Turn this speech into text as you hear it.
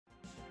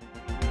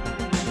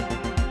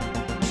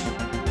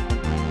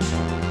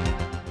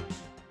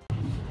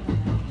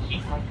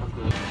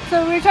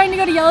So we're trying to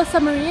go to Yellow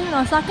Submarine in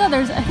Osaka.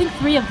 There's I think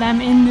 3 of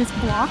them in this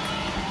block.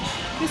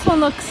 This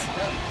one looks...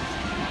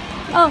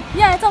 Oh,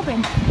 yeah, it's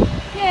open.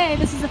 Yay,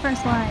 this is the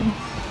first one.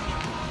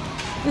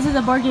 This is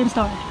a board game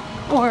store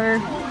or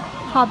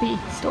hobby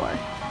store.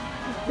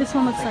 This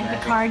one looks like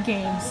the card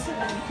games.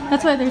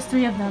 That's why there's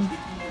 3 of them.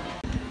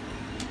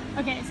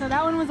 Okay, so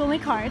that one was only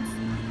cards.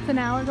 So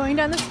now we're going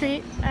down the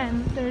street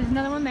and there's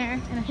another one there,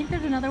 and I think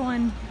there's another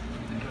one.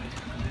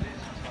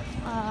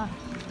 I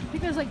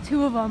think there's like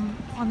 2 of them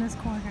on this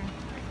corner.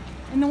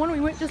 And the one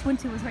we just went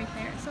to was right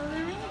there. So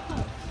they're really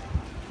close.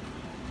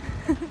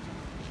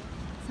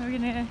 So we're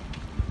gonna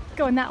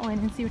go in that one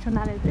and see which one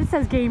that is. It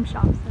says game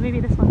shop, so maybe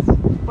this one's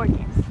board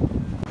games.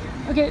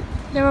 Okay,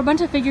 there were a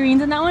bunch of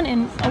figurines in that one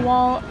and a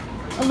wall,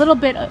 a little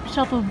bit of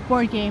shelf of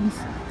board games.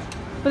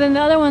 But then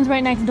the other one's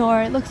right next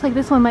door. It looks like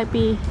this one might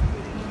be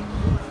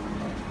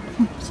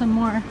some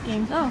more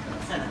games. Oh.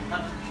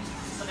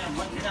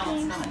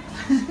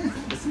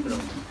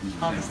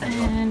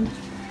 And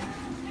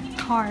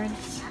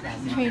cards.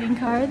 Trading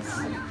cards.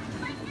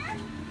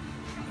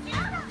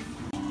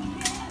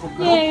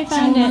 Yay,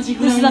 found it.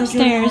 This is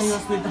upstairs.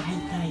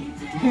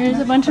 Here's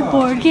a bunch of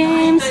board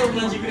games.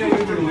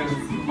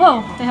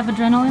 Whoa, they have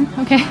adrenaline?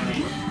 Okay.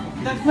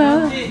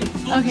 Well,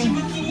 okay.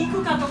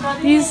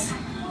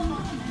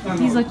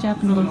 These look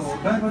Japanese.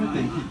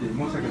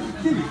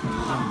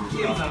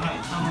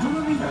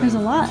 There's a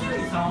lot.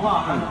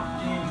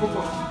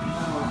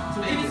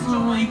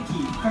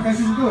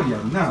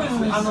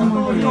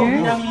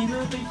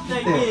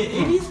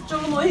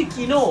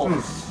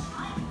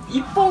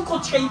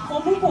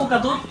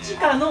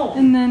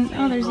 And then,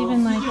 oh, there's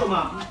even like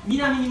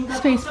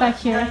space back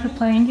here for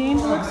playing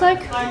games, it looks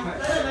like.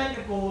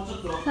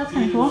 That's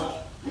kind of cool.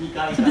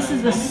 So this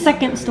is the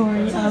second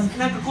story of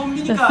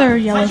the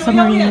 3rd Yellow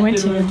Submarine we went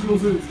to.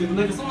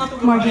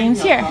 More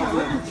games here.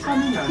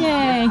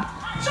 Yay!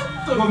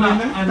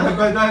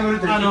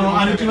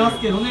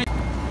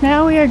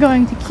 Now we are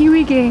going to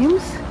Kiwi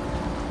Games,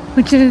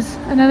 which is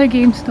another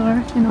game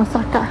store in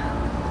Osaka.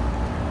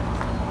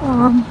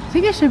 I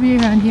think it should be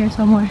around here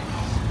somewhere.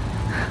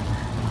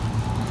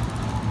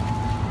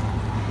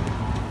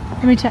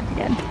 Let me check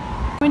again.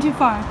 Went too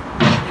far.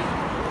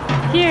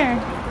 Here,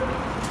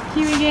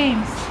 Kiwi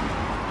Games.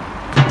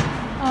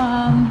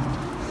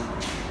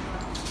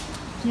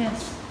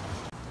 Yes.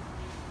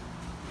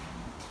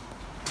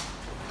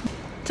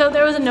 So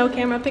there was a no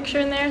camera picture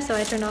in there, so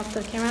I turned off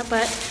the camera,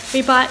 but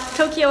we bought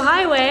Tokyo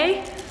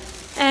Highway,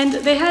 and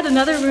they had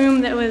another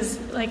room that was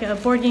like a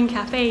board game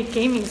cafe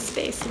gaming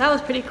space, so that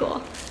was pretty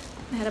cool.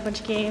 They had a bunch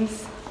of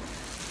games.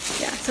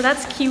 Yeah, so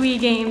that's Kiwi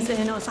Games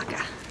in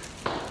Osaka.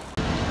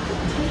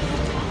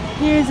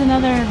 Here's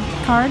another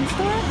card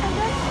store, I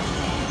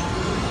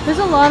guess? There's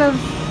a lot of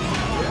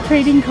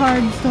trading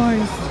card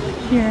stores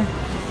here.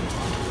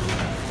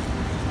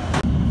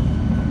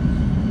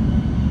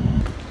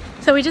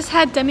 So we just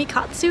had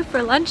demikatsu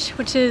for lunch,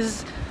 which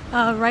is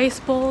rice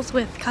bowls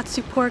with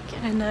katsu pork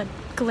and a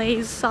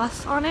glazed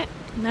sauce on it.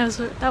 And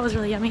that was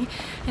really yummy.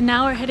 And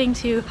now we're heading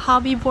to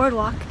Hobby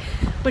Boardwalk,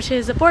 which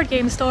is a board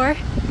game store,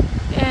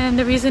 and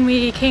the reason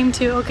we came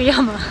to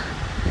Okayama.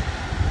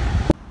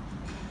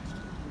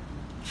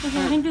 Okay,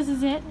 I think this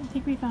is it. I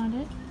think we found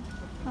it.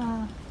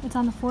 It's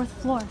on the 4th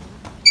floor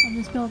of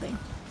this building.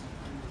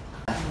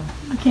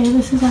 Okay,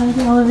 this is out of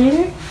the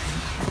elevator.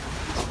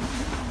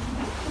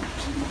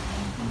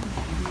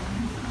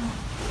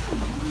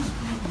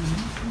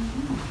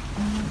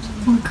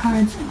 More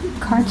cards.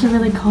 Cards are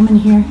really common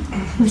here.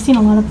 We've seen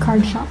a lot of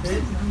card shops.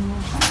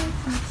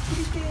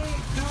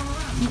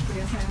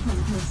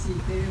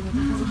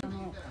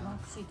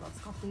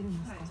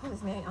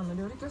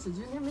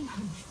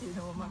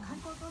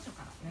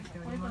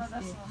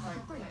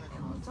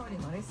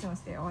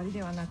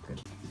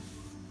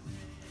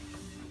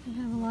 They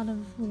have a lot of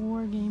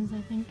war games,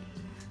 I think.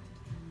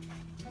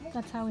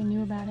 That's how we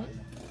knew about it.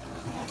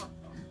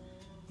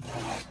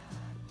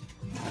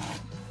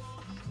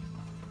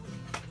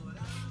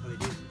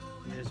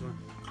 There's one.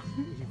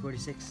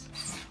 1846.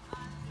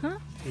 Huh?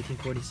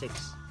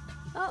 1846.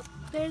 Oh,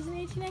 there's an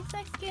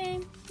 18XX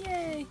game.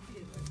 Yay!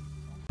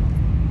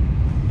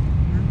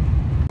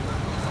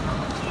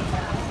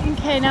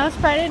 Okay, now it's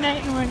Friday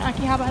night and we're in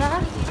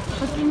Akihabara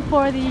looking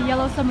for the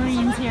yellow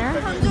submarines here.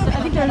 I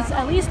think there's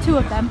at least 2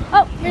 of them.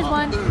 Oh, here's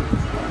one.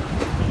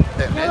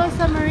 Yellow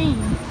submarine.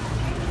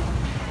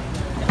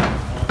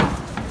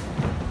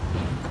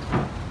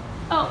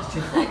 Oh,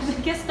 I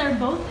guess they're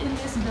both in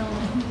this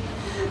building.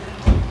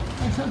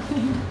 Or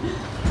something.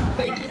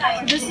 So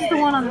this is the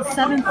one on the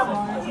 7th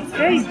floor. It's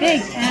very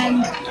big,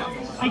 and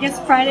I guess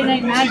Friday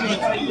Night Magic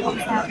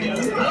is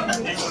happening.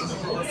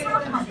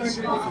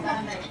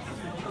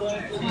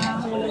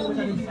 Wow.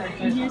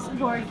 And here's some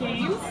board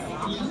games.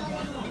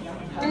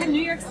 I have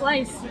New York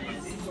Slice.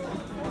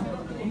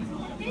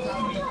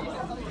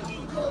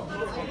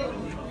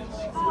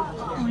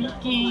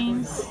 Point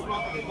games.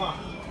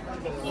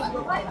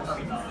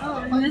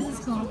 Oh, and this is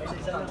cool.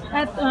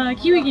 At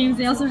Kiwi Games,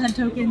 they also had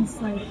tokens,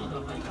 like,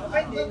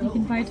 you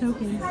can buy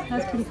tokens.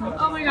 That's pretty cool.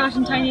 Oh my gosh,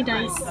 and tiny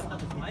dice.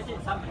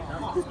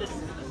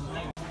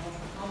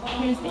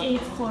 Here's the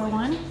 8th floor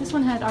one. This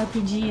one had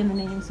RPG in the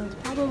name, so it's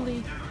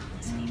probably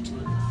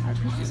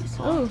RPGs.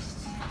 Oh,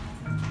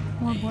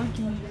 more board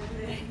games.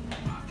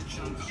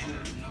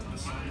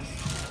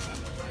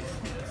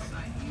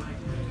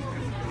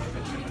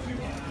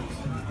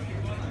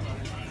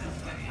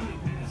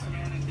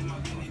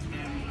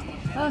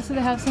 Oh, so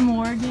they have some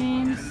war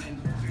games.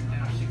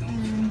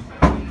 And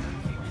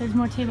there's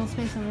more table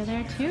space over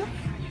there too.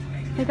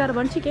 They got a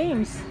bunch of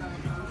games.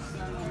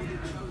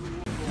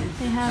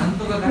 They have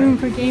room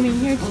for gaming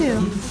here too.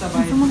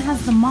 And someone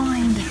has the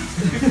mind.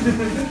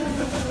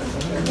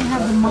 They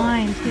have the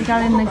mind. They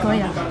got it in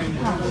Nagoya. Oh.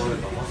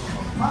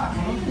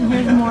 And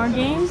here's more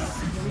games.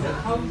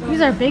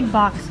 These are big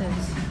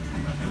boxes.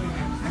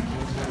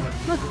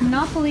 Look,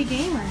 Monopoly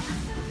Gamer.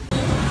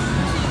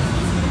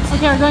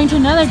 Okay, we're going to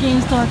another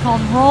game store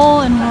called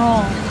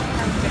Role&Roll.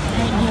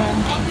 Right here.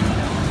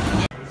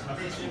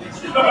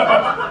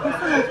 This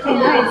one looks pretty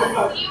nice.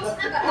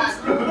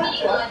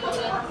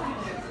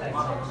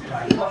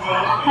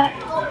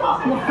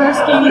 The first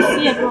game you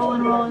see at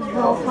Role&Roll is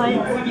Role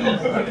Player. Oh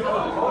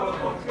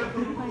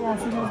yeah,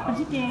 so there's a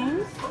bunch of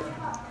games.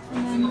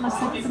 And then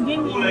let's look at some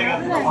game over there.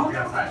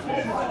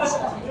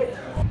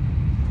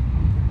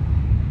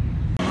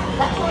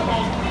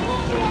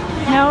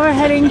 Now we're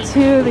heading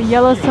to the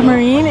Yellow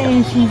Submarine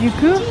in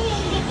Shinjuku.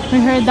 We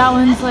heard that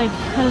one's like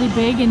really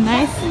big and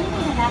nice.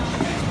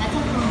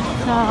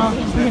 So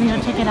we're gonna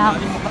go check it out.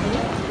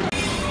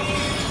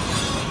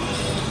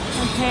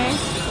 Okay,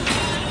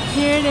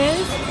 here it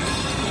is.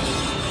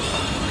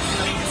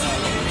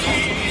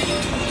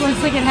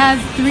 Looks like it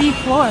has 3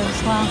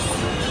 floors. Wow.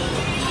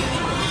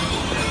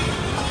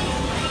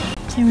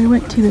 Okay, we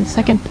went to the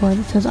second floor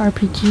that says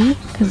RPG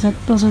because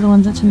those are the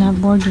ones that tend to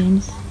have board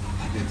games.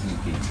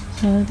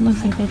 So it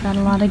looks like they've got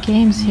a lot of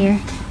games here.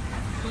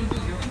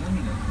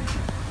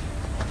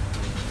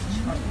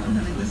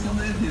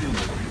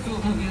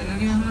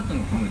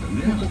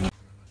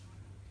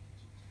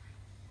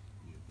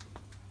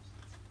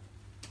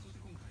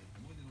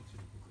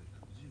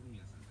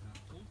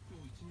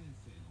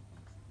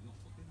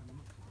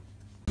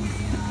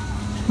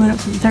 Went up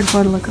to the 3rd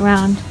floor to look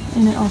around,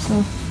 and it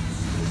also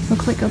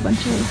looks like a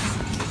bunch of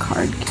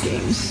card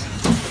games.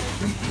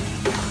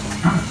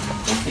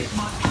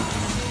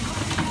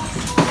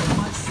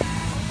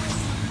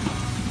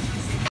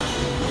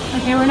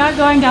 Okay, we're not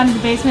going down to the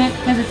basement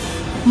because it's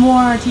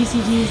more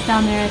TCGs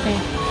down there, I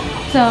think.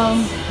 So,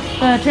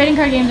 the trading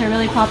card games are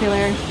really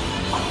popular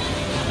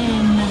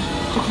in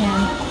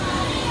Japan.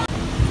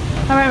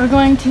 Alright, we're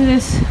going to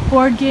this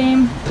board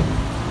game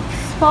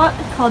spot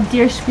called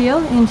Deer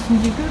Spiele in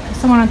Shinjuku because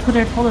someone on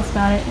Twitter told us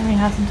about it and we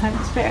have some time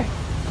to spare.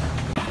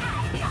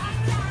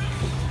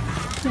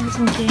 There's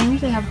some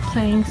games. They have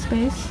playing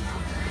space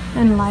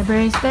and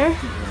libraries there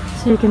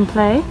so you can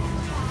play.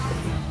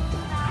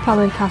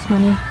 Probably cost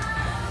money.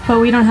 But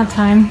we don't have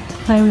time to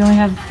play. We only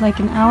have like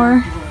an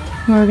hour.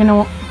 And we're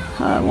gonna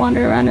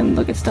wander around and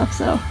look at stuff.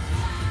 So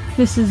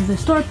this is the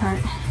store part.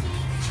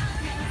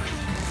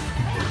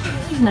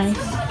 This is nice.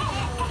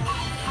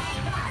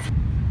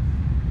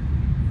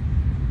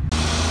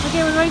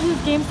 Okay, we're going to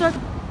this game store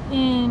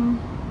in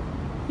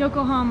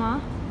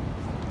Yokohama.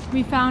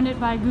 We found it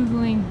by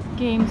Googling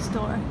game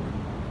store.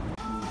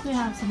 They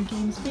have some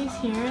game space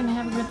here, and they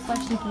have a good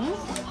selection of games.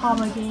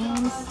 Haba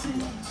games.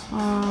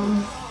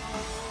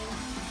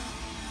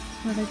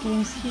 Other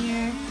games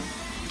here.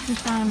 We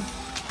found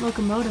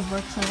Locomotive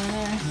Works over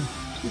there.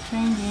 It's a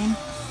train game.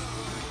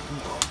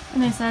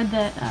 And they said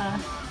that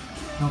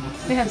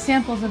they have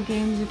samples of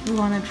games if we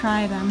want to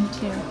try them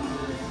too.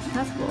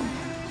 That's cool.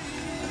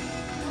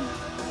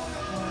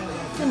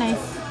 It's a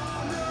nice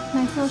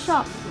little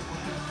shop.